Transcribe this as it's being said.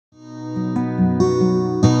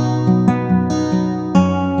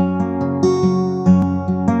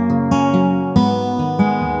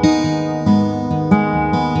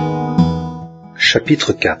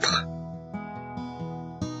Chapitre 4.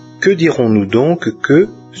 Que dirons-nous donc que,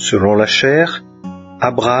 selon la chair,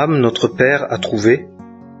 Abraham notre père a trouvé?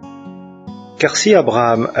 Car si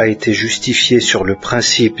Abraham a été justifié sur le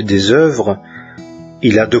principe des œuvres,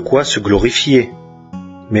 il a de quoi se glorifier,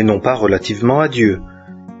 mais non pas relativement à Dieu.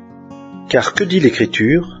 Car que dit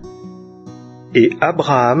l'Écriture? Et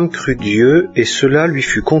Abraham crut Dieu, et cela lui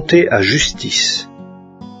fut compté à justice.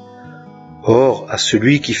 Or, à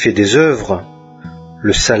celui qui fait des œuvres,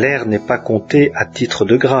 le salaire n'est pas compté à titre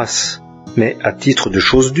de grâce, mais à titre de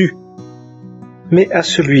chose due. Mais à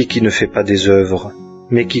celui qui ne fait pas des œuvres,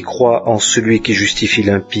 mais qui croit en celui qui justifie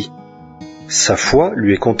l'impie, sa foi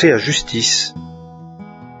lui est comptée à justice.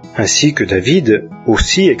 Ainsi que David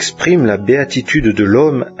aussi exprime la béatitude de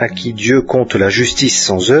l'homme à qui Dieu compte la justice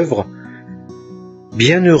sans œuvre.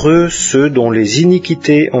 Bienheureux ceux dont les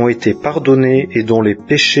iniquités ont été pardonnées et dont les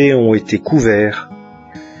péchés ont été couverts.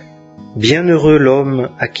 Bienheureux l'homme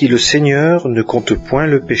à qui le Seigneur ne compte point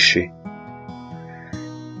le péché.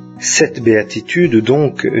 Cette béatitude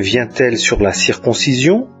donc vient-elle sur la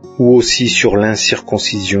circoncision ou aussi sur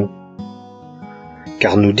l'incirconcision?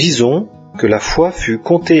 Car nous disons que la foi fut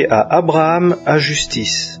comptée à Abraham à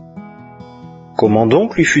justice. Comment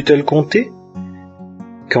donc lui fut-elle comptée?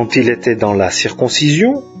 Quand il était dans la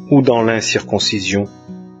circoncision ou dans l'incirconcision?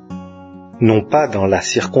 Non pas dans la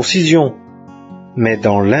circoncision, mais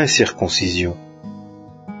dans l'incirconcision.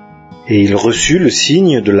 Et il reçut le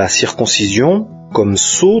signe de la circoncision comme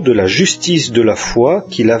sceau de la justice de la foi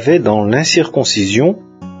qu'il avait dans l'incirconcision,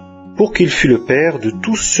 pour qu'il fût le père de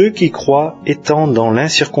tous ceux qui croient étant dans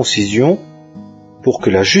l'incirconcision, pour que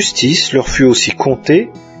la justice leur fût aussi comptée,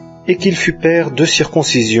 et qu'il fût père de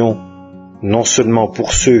circoncision, non seulement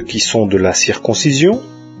pour ceux qui sont de la circoncision,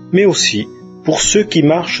 mais aussi pour ceux qui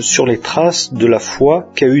marchent sur les traces de la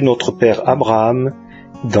foi qu'a eue notre père Abraham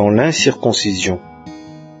dans l'incirconcision.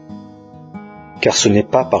 Car ce n'est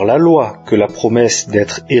pas par la loi que la promesse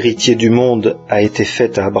d'être héritier du monde a été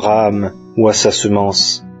faite à Abraham ou à sa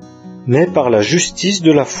semence, mais par la justice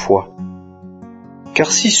de la foi.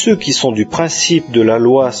 Car si ceux qui sont du principe de la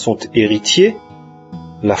loi sont héritiers,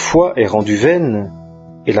 la foi est rendue vaine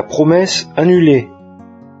et la promesse annulée,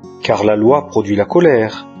 car la loi produit la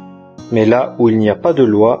colère. Mais là où il n'y a pas de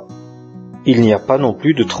loi, il n'y a pas non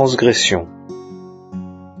plus de transgression.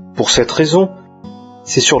 Pour cette raison,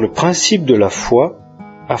 c'est sur le principe de la foi,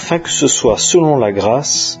 afin que ce soit selon la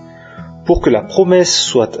grâce, pour que la promesse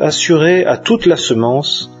soit assurée à toute la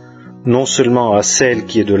semence, non seulement à celle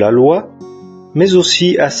qui est de la loi, mais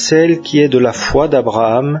aussi à celle qui est de la foi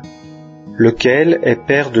d'Abraham, lequel est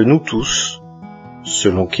père de nous tous,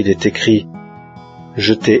 selon qu'il est écrit «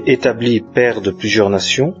 Je t'ai établi père de plusieurs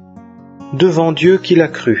nations », devant Dieu qui l'a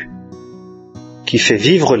cru, qui fait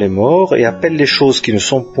vivre les morts et appelle les choses qui ne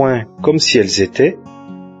sont point comme si elles étaient,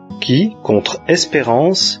 qui, contre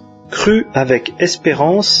espérance, crut avec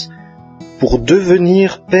espérance pour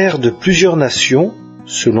devenir père de plusieurs nations,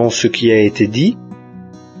 selon ce qui a été dit,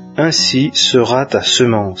 ainsi sera ta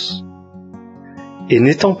semence. Et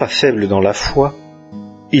n'étant pas faible dans la foi,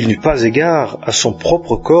 il n'eut pas égard à son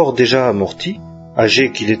propre corps déjà amorti,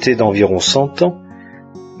 âgé qu'il était d'environ 100 ans,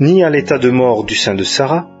 ni à l'état de mort du sein de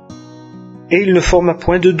Sarah, et il ne forma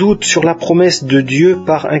point de doute sur la promesse de Dieu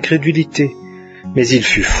par incrédulité, mais il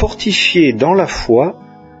fut fortifié dans la foi,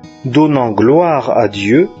 donnant gloire à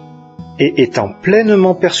Dieu, et étant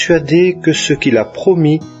pleinement persuadé que ce qu'il a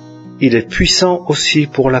promis, il est puissant aussi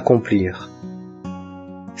pour l'accomplir.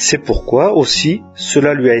 C'est pourquoi aussi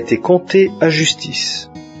cela lui a été compté à justice.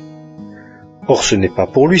 Or ce n'est pas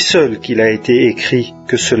pour lui seul qu'il a été écrit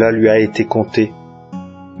que cela lui a été compté,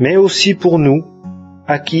 mais aussi pour nous,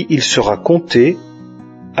 à qui il sera compté,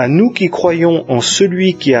 à nous qui croyons en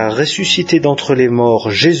celui qui a ressuscité d'entre les morts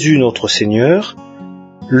Jésus notre Seigneur,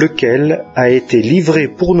 lequel a été livré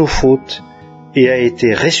pour nos fautes et a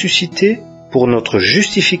été ressuscité pour notre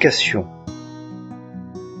justification.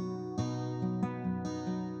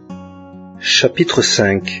 Chapitre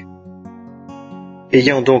 5.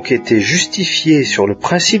 Ayant donc été justifiés sur le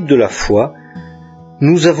principe de la foi,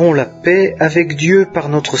 nous avons la paix avec Dieu par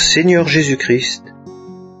notre Seigneur Jésus-Christ,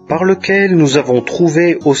 par lequel nous avons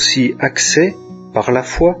trouvé aussi accès, par la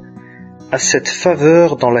foi, à cette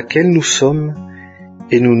faveur dans laquelle nous sommes,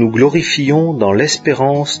 et nous nous glorifions dans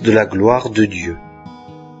l'espérance de la gloire de Dieu.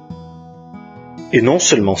 Et non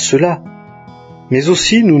seulement cela, mais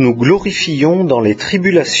aussi nous nous glorifions dans les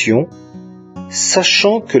tribulations,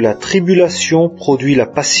 sachant que la tribulation produit la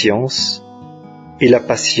patience, et la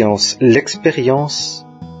patience l'expérience,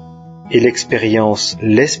 et l'expérience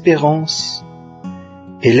l'espérance,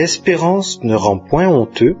 et l'espérance ne rend point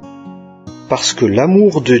honteux, parce que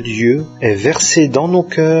l'amour de Dieu est versé dans nos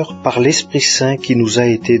cœurs par l'Esprit Saint qui nous a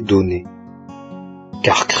été donné.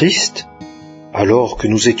 Car Christ, alors que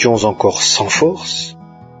nous étions encore sans force,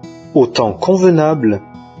 au temps convenable,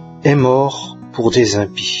 est mort pour des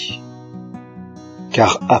impies.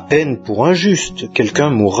 Car à peine pour un juste quelqu'un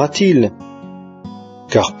mourra-t-il,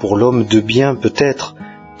 car pour l'homme de bien peut-être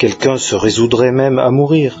quelqu'un se résoudrait même à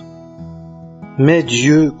mourir. Mais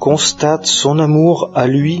Dieu constate son amour à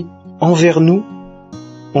lui envers nous,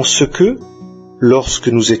 en ce que, lorsque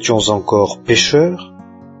nous étions encore pécheurs,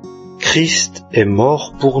 Christ est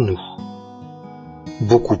mort pour nous.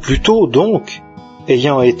 Beaucoup plus tôt donc,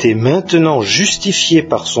 ayant été maintenant justifiés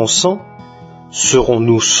par son sang,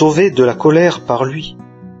 serons-nous sauvés de la colère par lui.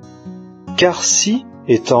 Car si,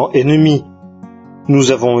 étant ennemis, nous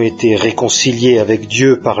avons été réconciliés avec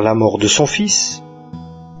Dieu par la mort de son Fils,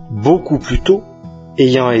 beaucoup plus tôt,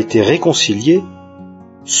 ayant été réconciliés,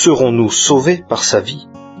 serons-nous sauvés par sa vie.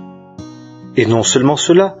 Et non seulement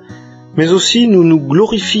cela, mais aussi nous nous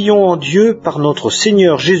glorifions en Dieu par notre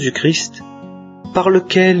Seigneur Jésus-Christ, par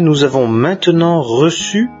lequel nous avons maintenant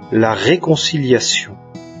reçu la réconciliation.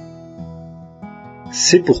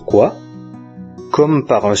 C'est pourquoi, comme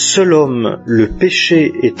par un seul homme le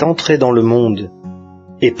péché est entré dans le monde,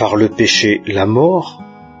 et par le péché la mort,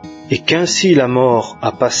 et qu'ainsi la mort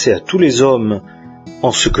a passé à tous les hommes,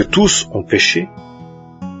 en ce que tous ont péché,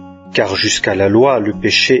 car jusqu'à la loi le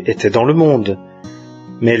péché était dans le monde,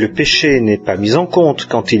 mais le péché n'est pas mis en compte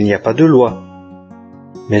quand il n'y a pas de loi.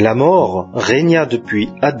 Mais la mort régna depuis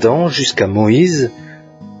Adam jusqu'à Moïse,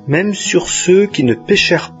 même sur ceux qui ne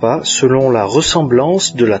péchèrent pas selon la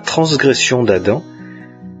ressemblance de la transgression d'Adam,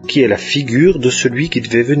 qui est la figure de celui qui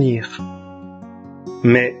devait venir.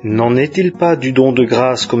 Mais n'en est-il pas du don de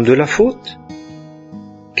grâce comme de la faute?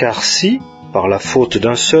 Car si, par la faute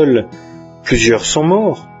d'un seul, plusieurs sont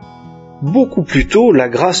morts, beaucoup plus tôt la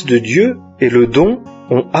grâce de Dieu et le don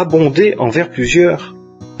ont abondé envers plusieurs,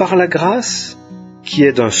 par la grâce qui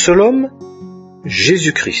est d'un seul homme,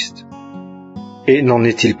 Jésus-Christ. Et n'en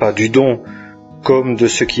est-il pas du don comme de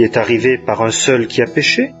ce qui est arrivé par un seul qui a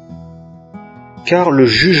péché? Car le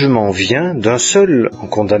jugement vient d'un seul en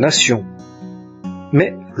condamnation,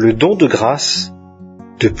 mais le don de grâce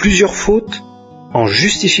de plusieurs fautes en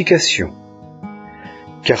justification.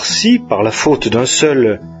 Car si, par la faute d'un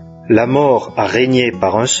seul, la mort a régné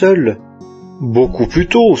par un seul, beaucoup plus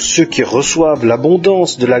tôt ceux qui reçoivent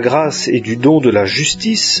l'abondance de la grâce et du don de la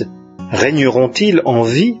justice régneront-ils en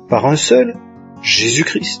vie par un seul,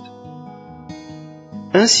 Jésus-Christ.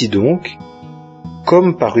 Ainsi donc,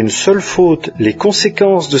 comme par une seule faute les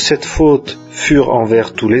conséquences de cette faute furent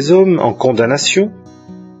envers tous les hommes en condamnation,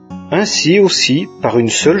 ainsi aussi par une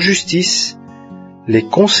seule justice les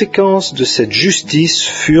conséquences de cette justice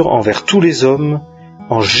furent envers tous les hommes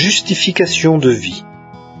en justification de vie.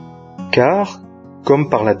 Car, comme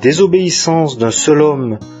par la désobéissance d'un seul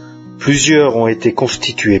homme, plusieurs ont été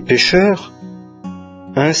constitués pécheurs,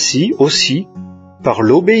 ainsi aussi, par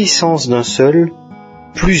l'obéissance d'un seul,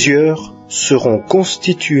 plusieurs seront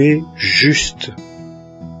constitués justes.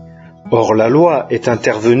 Or la loi est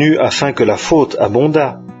intervenue afin que la faute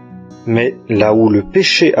abondât, mais là où le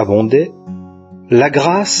péché abondait, la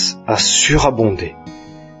grâce a surabondé,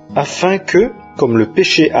 afin que, comme le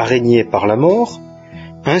péché a régné par la mort,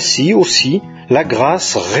 ainsi aussi la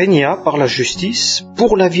grâce régna par la justice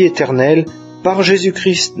pour la vie éternelle par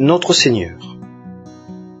Jésus-Christ notre Seigneur.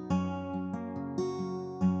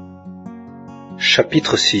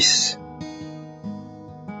 Chapitre 6.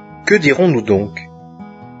 Que dirons-nous donc?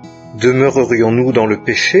 Demeurerions-nous dans le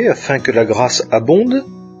péché afin que la grâce abonde?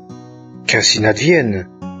 Qu'ainsi n'advienne.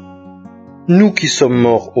 Nous qui sommes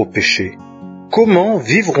morts au péché, comment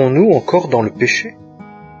vivrons-nous encore dans le péché?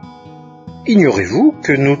 Ignorez-vous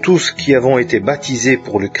que nous tous qui avons été baptisés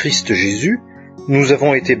pour le Christ Jésus, nous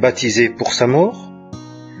avons été baptisés pour sa mort?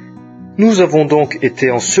 Nous avons donc été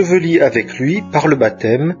ensevelis avec lui par le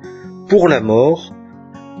baptême, pour la mort,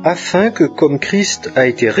 afin que comme Christ a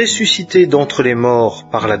été ressuscité d'entre les morts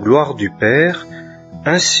par la gloire du Père,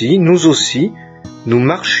 ainsi nous aussi, nous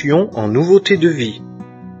marchions en nouveauté de vie.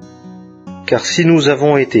 Car si nous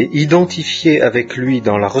avons été identifiés avec lui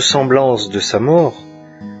dans la ressemblance de sa mort,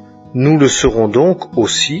 nous le serons donc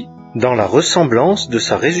aussi dans la ressemblance de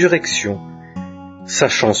sa résurrection,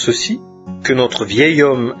 sachant ceci, que notre vieil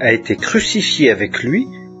homme a été crucifié avec lui,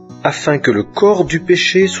 afin que le corps du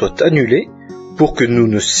péché soit annulé, pour que nous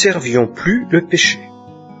ne servions plus le péché.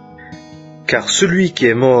 Car celui qui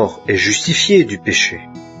est mort est justifié du péché.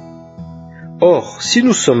 Or, si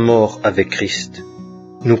nous sommes morts avec Christ,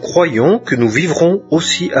 nous croyons que nous vivrons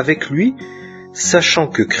aussi avec lui, sachant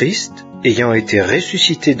que Christ, ayant été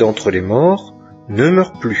ressuscité d'entre les morts, ne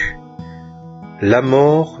meurt plus. La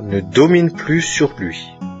mort ne domine plus sur lui.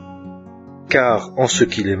 Car en ce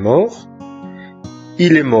qu'il est mort,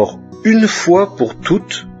 il est mort une fois pour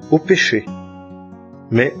toutes au péché.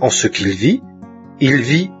 Mais en ce qu'il vit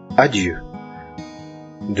à Dieu.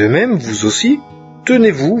 De même, vous aussi,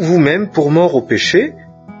 tenez-vous vous-même pour mort au péché,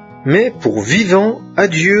 mais pour vivant à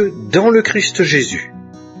Dieu dans le Christ Jésus.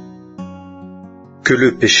 Que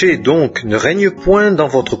le péché donc ne règne point dans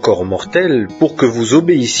votre corps mortel pour que vous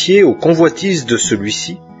obéissiez aux convoitises de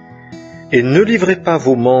celui-ci, et ne livrez pas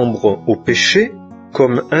vos membres au péché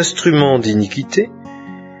comme instruments d'iniquité,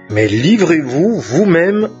 mais livrez-vous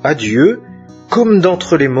vous-même à Dieu comme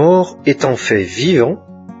d'entre les morts étant faits vivants,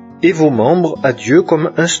 et vos membres à Dieu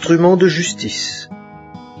comme instruments de justice.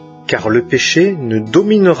 Car le péché ne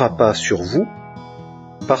dominera pas sur vous,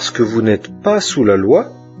 parce que vous n'êtes pas sous la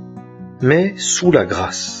loi, mais sous la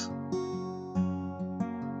grâce.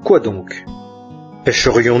 Quoi donc?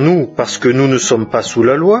 Pécherions-nous parce que nous ne sommes pas sous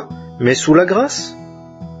la loi, mais sous la grâce?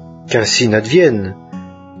 Qu'ainsi n'advienne.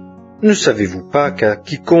 Ne savez-vous pas qu'à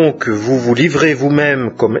quiconque vous vous livrez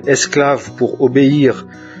vous-même comme esclave pour obéir,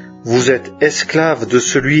 vous êtes esclave de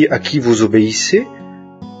celui à qui vous obéissez,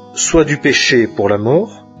 soit du péché pour la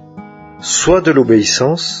mort, soit de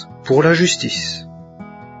l'obéissance pour la justice.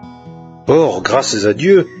 Or, grâce à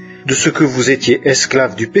Dieu, de ce que vous étiez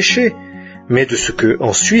esclave du péché, mais de ce que,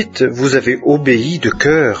 ensuite, vous avez obéi de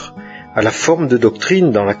cœur à la forme de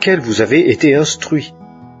doctrine dans laquelle vous avez été instruit.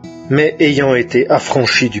 Mais ayant été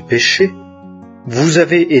affranchis du péché, vous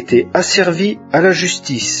avez été asservis à la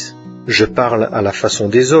justice. Je parle à la façon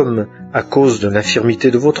des hommes, à cause de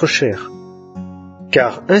l'infirmité de votre chair.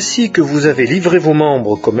 Car ainsi que vous avez livré vos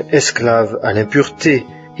membres comme esclaves à l'impureté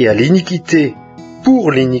et à l'iniquité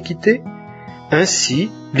pour l'iniquité, ainsi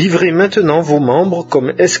livrez maintenant vos membres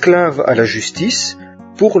comme esclaves à la justice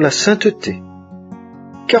pour la sainteté.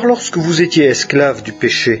 Car lorsque vous étiez esclaves du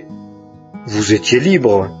péché, vous étiez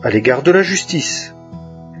libres à l'égard de la justice.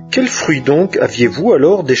 Quel fruit donc aviez-vous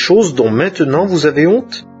alors des choses dont maintenant vous avez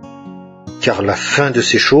honte? Car la fin de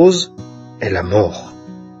ces choses est la mort.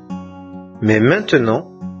 Mais maintenant,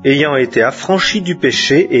 ayant été affranchis du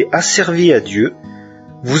péché et asservis à Dieu,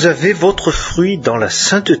 vous avez votre fruit dans la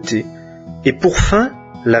sainteté, et pour fin,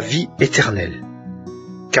 la vie éternelle.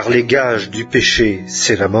 Car les gages du péché,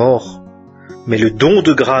 c'est la mort, mais le don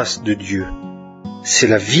de grâce de Dieu, c'est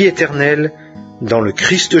la vie éternelle dans le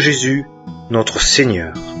Christ Jésus, notre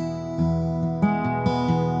Seigneur.